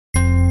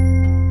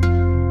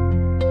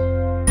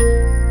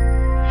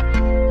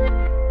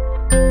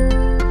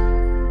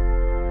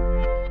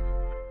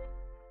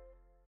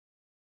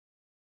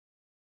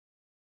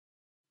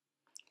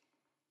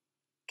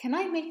Can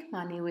I make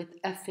money with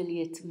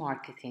affiliate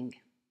marketing?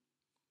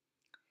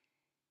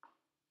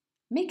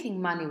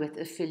 Making money with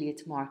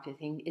affiliate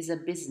marketing is a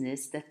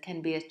business that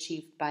can be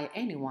achieved by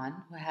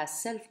anyone who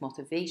has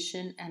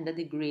self-motivation and a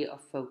degree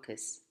of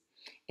focus.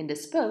 In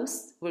this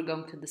post, we're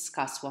going to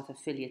discuss what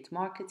affiliate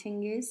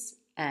marketing is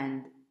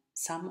and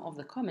some of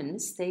the common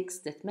mistakes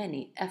that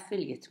many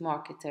affiliate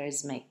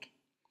marketers make.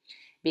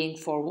 Being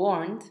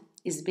forewarned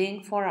is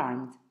being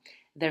forearmed.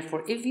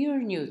 Therefore, if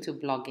you're new to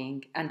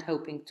blogging and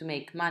hoping to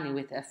make money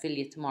with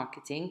affiliate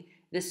marketing,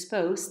 this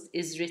post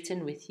is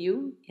written with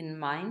you in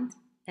mind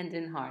and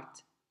in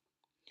heart.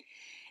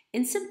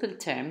 In simple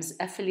terms,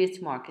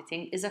 affiliate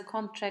marketing is a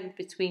contract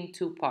between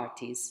two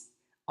parties.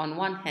 On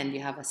one hand,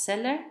 you have a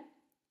seller,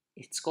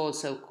 it's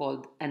also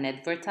called an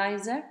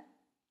advertiser.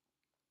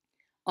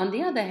 On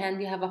the other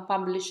hand, you have a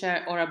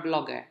publisher or a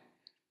blogger,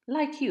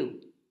 like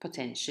you,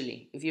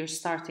 potentially, if you're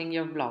starting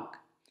your blog,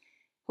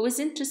 who is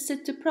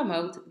interested to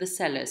promote the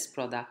seller's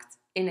product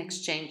in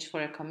exchange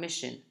for a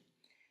commission.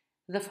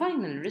 The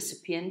final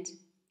recipient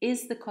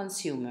is the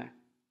consumer.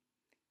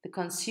 The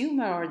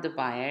consumer or the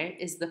buyer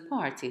is the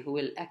party who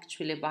will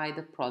actually buy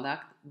the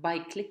product by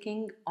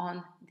clicking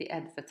on the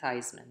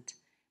advertisement,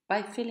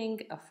 by filling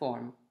a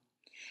form.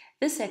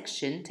 This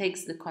action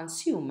takes the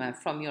consumer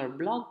from your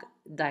blog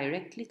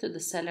directly to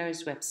the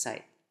seller's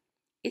website.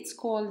 It's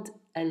called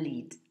a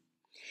lead.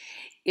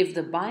 If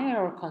the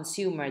buyer or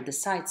consumer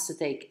decides to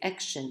take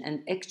action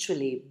and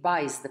actually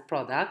buys the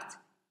product,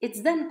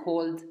 it's then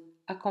called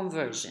a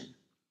conversion.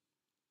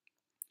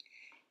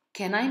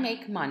 Can I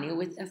make money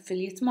with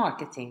affiliate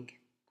marketing?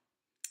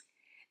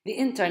 The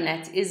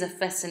internet is a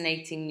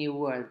fascinating new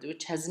world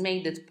which has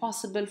made it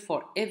possible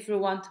for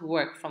everyone to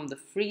work from the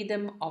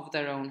freedom of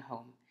their own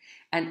home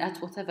and at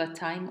whatever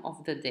time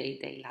of the day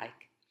they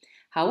like.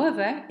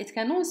 However, it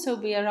can also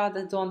be a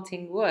rather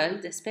daunting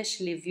world,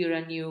 especially if you're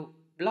a new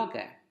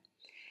blogger.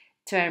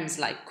 Terms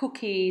like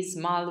cookies,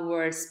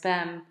 malware,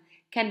 spam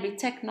can be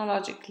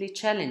technologically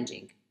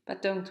challenging,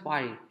 but don't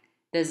worry,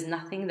 there's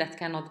nothing that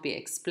cannot be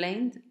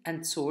explained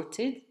and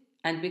sorted,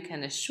 and we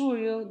can assure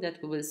you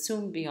that we will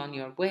soon be on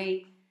your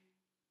way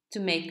to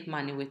make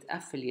money with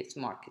affiliate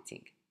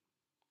marketing.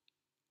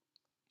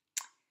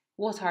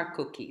 What are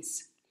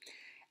cookies?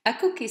 A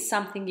cookie is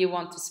something you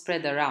want to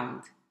spread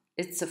around.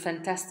 It's a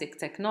fantastic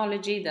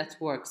technology that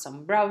works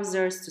on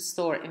browsers to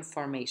store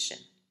information.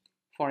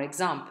 For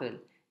example,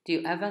 do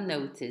you ever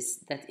notice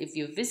that if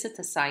you visit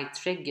a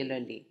site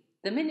regularly,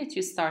 the minute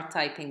you start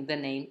typing the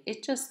name,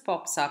 it just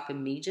pops up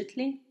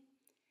immediately?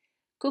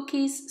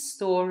 Cookies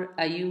store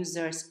a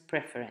user's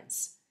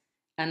preference.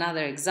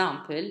 Another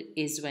example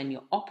is when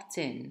you opt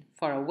in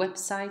for a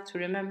website to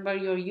remember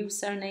your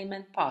username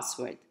and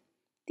password.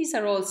 These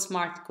are all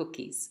smart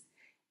cookies.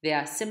 They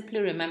are simply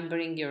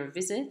remembering your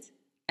visit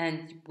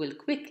and will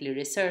quickly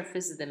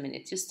resurface the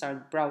minute you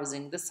start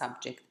browsing the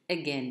subject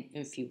again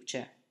in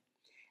future.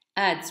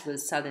 Ads will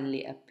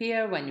suddenly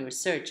appear when you're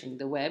searching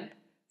the web,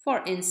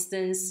 for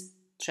instance,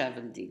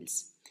 travel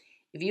deals.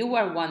 If you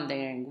are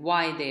wondering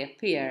why they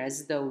appear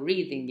as though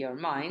reading your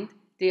mind,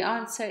 the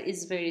answer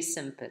is very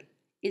simple.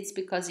 It's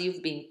because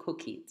you've been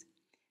cookied.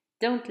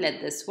 Don't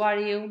let this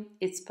worry you,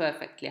 it's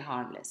perfectly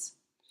harmless.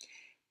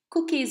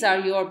 Cookies are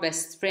your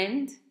best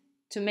friend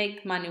to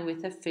make money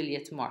with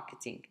affiliate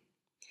marketing.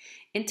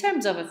 In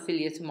terms of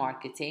affiliate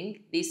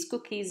marketing, these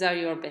cookies are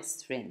your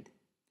best friend.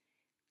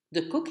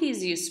 The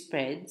cookies you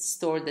spread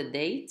store the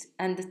date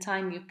and the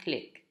time you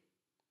click.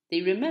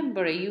 They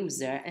remember a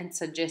user and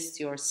suggest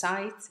your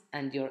site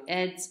and your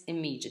ads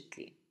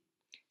immediately.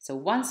 So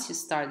once you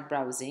start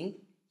browsing,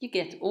 you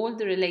get all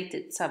the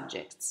related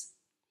subjects.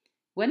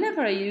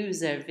 Whenever a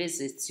user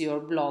visits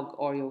your blog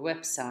or your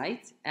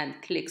website and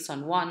clicks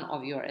on one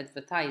of your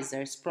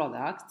advertiser's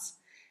products,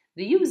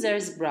 the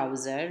user's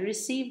browser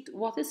received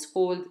what is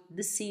called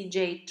the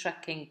CJ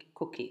tracking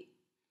cookie.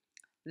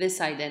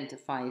 This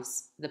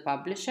identifies the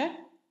publisher,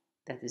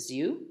 that is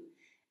you,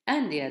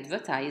 and the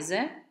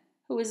advertiser,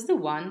 who is the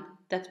one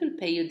that will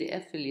pay you the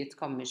affiliate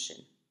commission.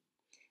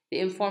 The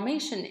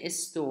information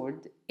is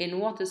stored in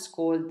what is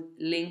called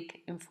link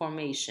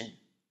information.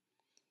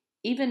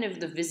 Even if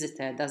the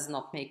visitor does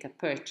not make a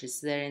purchase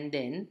there and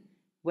then,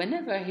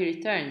 whenever he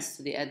returns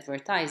to the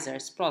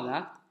advertiser's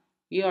product,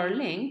 your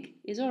link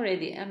is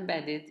already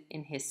embedded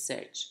in his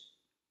search.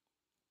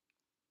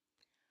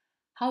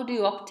 How do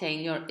you obtain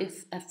your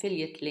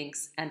affiliate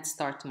links and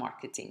start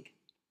marketing?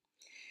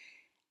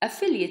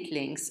 Affiliate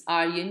links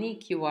are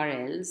unique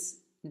URLs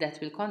that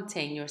will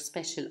contain your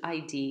special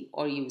ID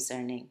or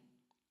username.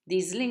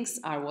 These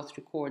links are what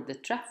record the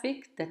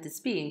traffic that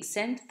is being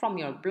sent from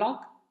your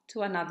blog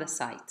to another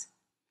site.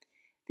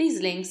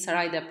 These links are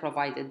either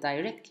provided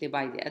directly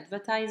by the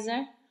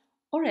advertiser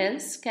or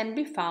else can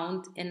be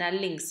found in a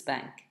links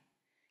bank.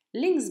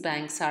 Links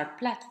banks are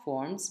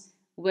platforms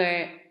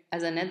where,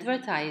 as an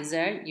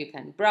advertiser, you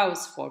can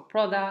browse for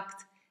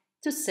product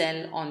to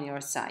sell on your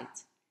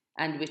site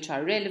and which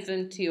are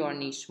relevant to your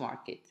niche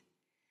market.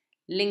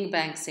 Link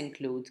banks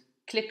include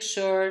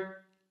ClickSure,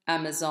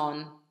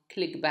 Amazon,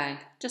 ClickBank,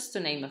 just to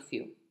name a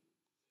few.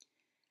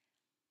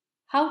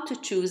 How to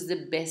choose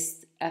the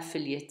best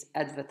affiliate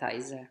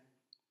advertiser.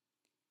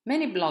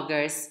 Many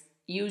bloggers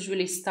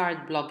usually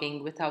start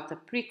blogging without a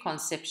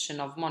preconception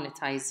of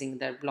monetizing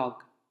their blog.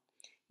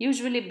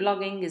 Usually,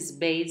 blogging is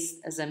based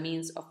as a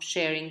means of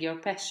sharing your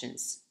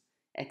passions,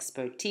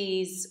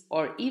 expertise,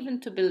 or even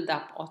to build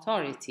up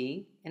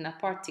authority in a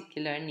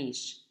particular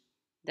niche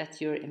that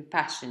you're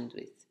impassioned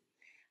with.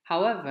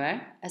 However,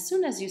 as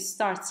soon as you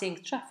start seeing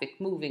traffic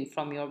moving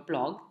from your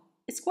blog,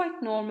 it's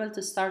quite normal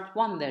to start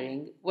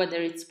wondering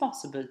whether it's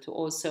possible to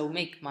also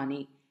make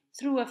money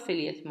through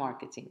affiliate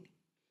marketing.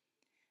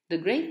 The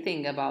great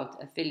thing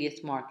about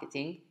affiliate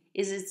marketing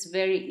is it's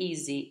very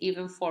easy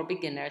even for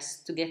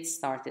beginners to get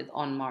started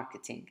on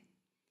marketing.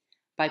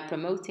 By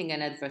promoting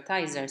an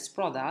advertiser's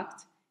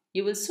product,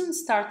 you will soon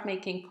start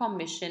making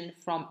commission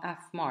from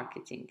aff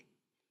marketing.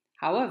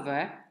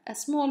 However, a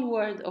small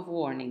word of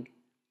warning.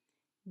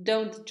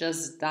 Don't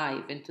just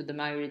dive into the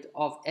myriad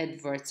of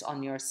adverts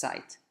on your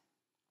site.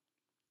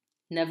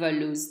 Never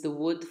lose the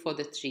wood for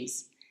the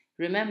trees.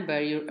 Remember,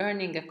 you're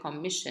earning a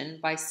commission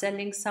by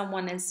selling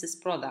someone else's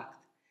product.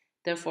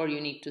 Therefore, you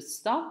need to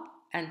stop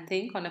and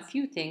think on a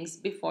few things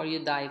before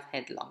you dive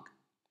headlong.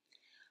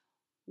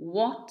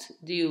 What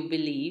do you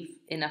believe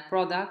in a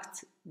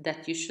product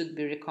that you should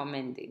be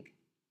recommending?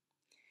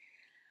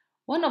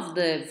 One of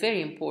the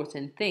very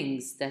important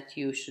things that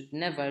you should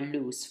never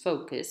lose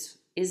focus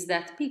is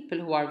that people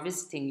who are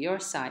visiting your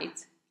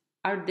site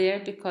are there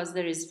because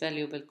there is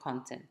valuable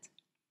content.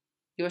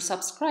 Your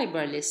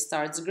subscriber list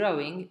starts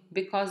growing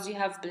because you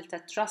have built a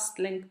trust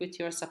link with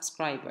your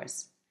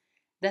subscribers.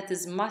 That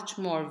is much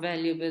more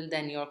valuable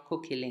than your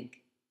cookie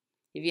link.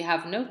 If you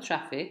have no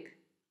traffic,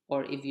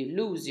 or if you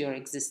lose your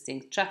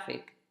existing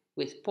traffic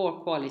with poor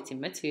quality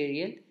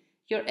material,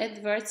 your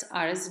adverts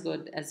are as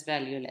good as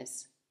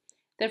valueless.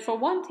 Therefore,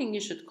 one thing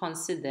you should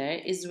consider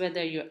is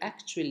whether you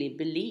actually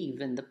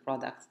believe in the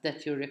product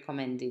that you're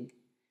recommending.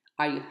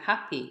 Are you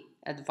happy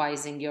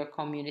advising your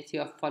community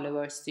of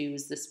followers to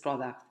use this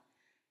product?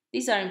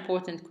 These are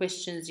important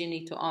questions you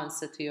need to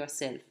answer to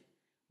yourself.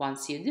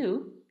 Once you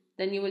do,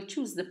 then you will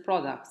choose the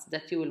products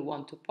that you will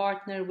want to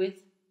partner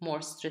with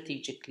more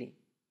strategically.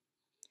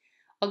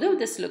 Although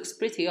this looks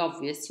pretty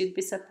obvious, you'd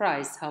be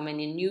surprised how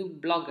many new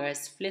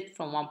bloggers flit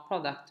from one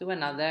product to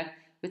another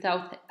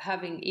without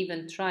having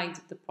even tried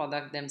the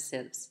product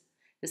themselves.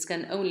 This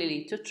can only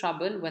lead to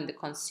trouble when the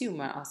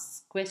consumer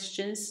asks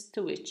questions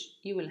to which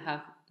you will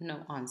have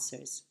no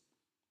answers.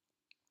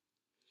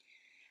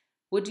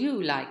 Would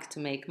you like to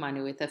make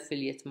money with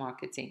affiliate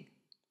marketing?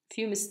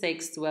 Few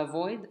mistakes to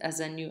avoid as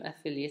a new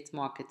affiliate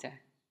marketer.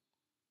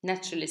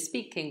 Naturally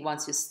speaking,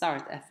 once you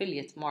start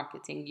affiliate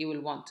marketing, you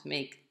will want to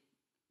make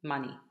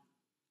money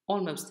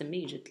almost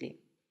immediately.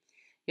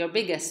 Your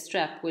biggest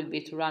trap will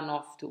be to run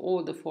off to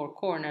all the four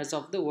corners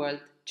of the world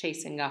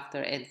chasing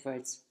after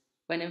adverts,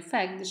 when in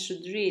fact this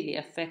should really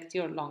affect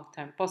your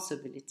long-term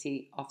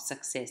possibility of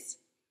success.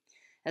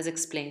 As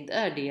explained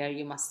earlier,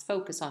 you must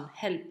focus on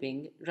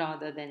helping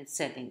rather than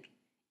selling.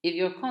 If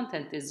your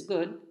content is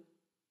good,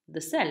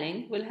 the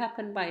selling will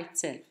happen by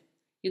itself.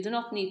 You do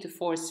not need to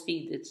force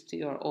feed it to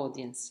your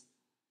audience.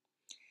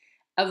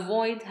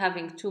 Avoid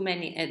having too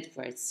many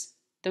adverts.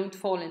 Don't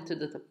fall into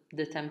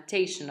the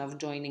temptation of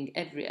joining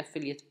every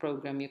affiliate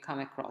program you come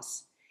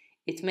across.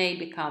 It may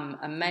become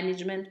a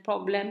management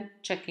problem,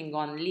 checking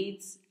on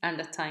leads, and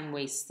a time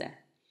waster.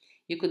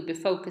 You could be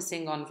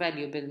focusing on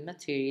valuable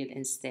material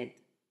instead.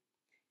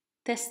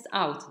 Test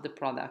out the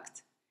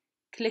product.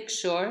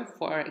 ClickSure,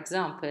 for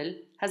example,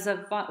 has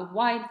a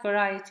wide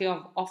variety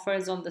of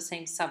offers on the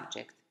same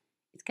subject.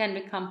 It can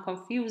become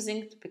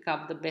confusing to pick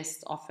up the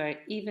best offer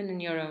even in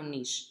your own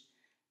niche.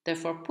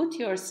 Therefore, put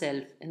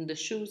yourself in the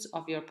shoes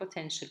of your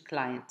potential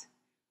client.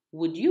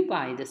 Would you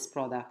buy this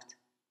product?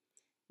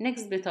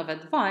 Next bit of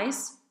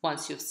advice,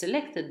 once you've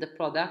selected the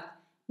product,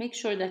 make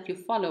sure that you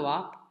follow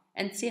up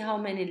and see how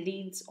many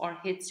leads or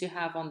hits you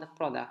have on the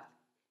product.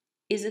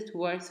 Is it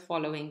worth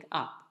following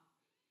up?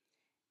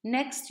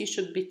 Next, you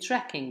should be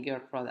tracking your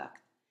product.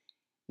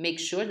 Make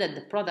sure that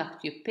the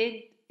product you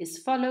picked is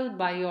followed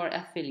by your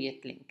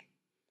affiliate link.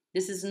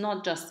 This is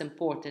not just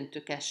important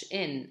to cash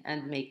in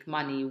and make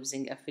money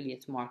using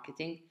affiliate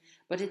marketing,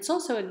 but it's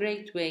also a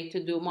great way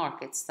to do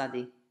market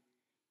study.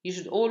 You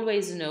should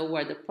always know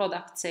where the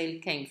product sale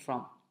came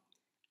from.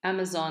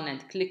 Amazon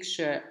and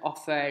ClickSure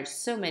offer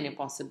so many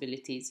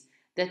possibilities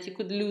that you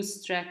could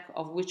lose track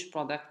of which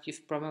product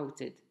you've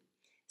promoted.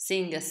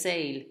 Seeing a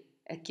sale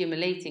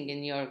accumulating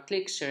in your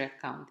ClickSure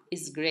account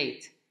is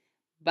great,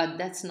 but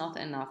that's not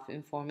enough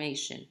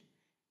information.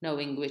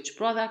 Knowing which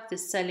product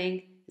is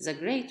selling is a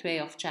great way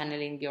of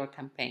channeling your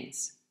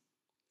campaigns.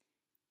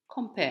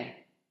 Compare.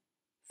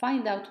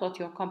 Find out what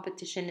your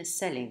competition is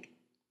selling.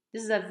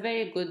 This is a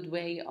very good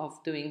way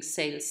of doing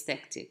sales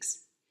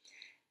tactics.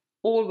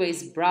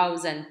 Always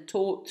browse and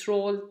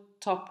troll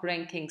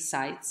top-ranking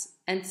sites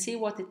and see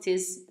what it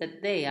is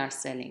that they are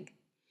selling.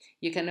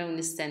 You can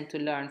only stand to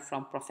learn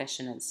from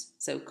professionals.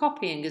 So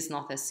copying is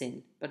not a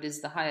sin, but is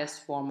the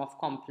highest form of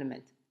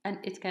compliment, and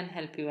it can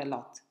help you a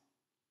lot.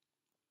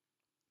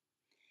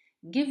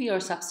 Give your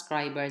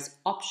subscribers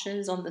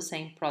options on the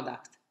same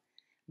product.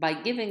 By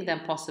giving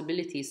them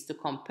possibilities to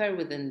compare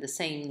within the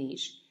same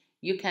niche,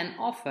 you can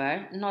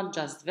offer not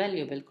just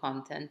valuable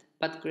content,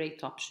 but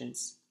great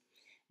options.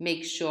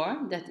 Make sure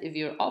that if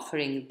you're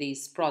offering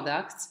these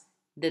products,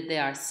 that they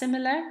are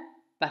similar,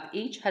 but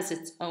each has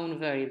its own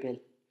variable.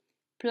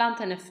 Plant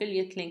an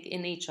affiliate link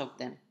in each of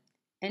them.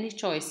 Any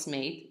choice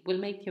made will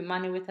make you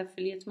money with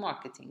affiliate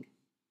marketing.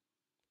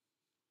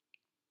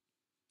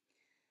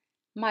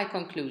 My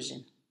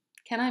conclusion.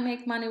 Can I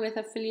make money with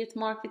affiliate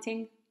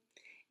marketing?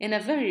 In a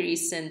very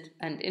recent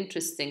and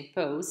interesting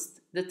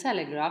post, The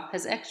Telegraph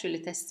has actually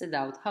tested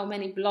out how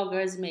many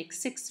bloggers make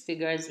six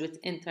figures with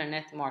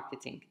internet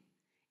marketing.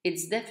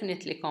 It's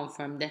definitely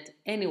confirmed that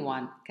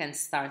anyone can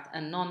start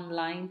an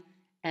online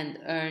and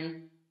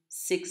earn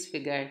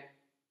six-figure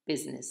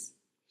business.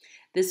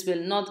 This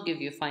will not give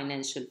you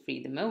financial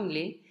freedom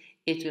only,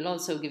 it will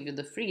also give you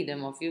the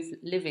freedom of you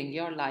living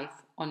your life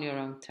on your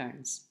own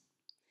terms.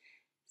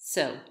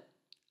 So,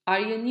 are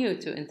you new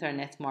to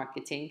internet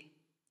marketing?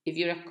 If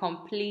you're a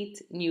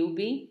complete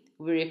newbie,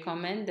 we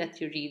recommend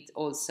that you read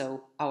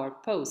also our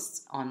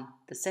posts on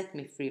the Set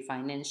Me Free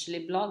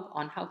Financially blog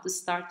on how to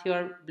start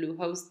your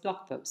Bluehost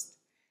blog post.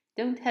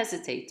 Don't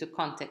hesitate to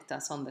contact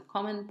us on the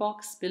comment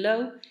box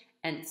below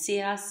and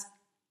see us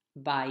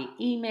by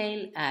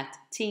email at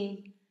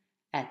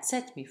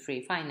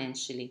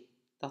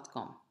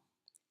team@setmefreefinancially.com.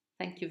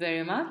 Thank you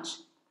very much,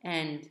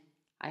 and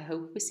I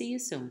hope we see you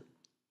soon.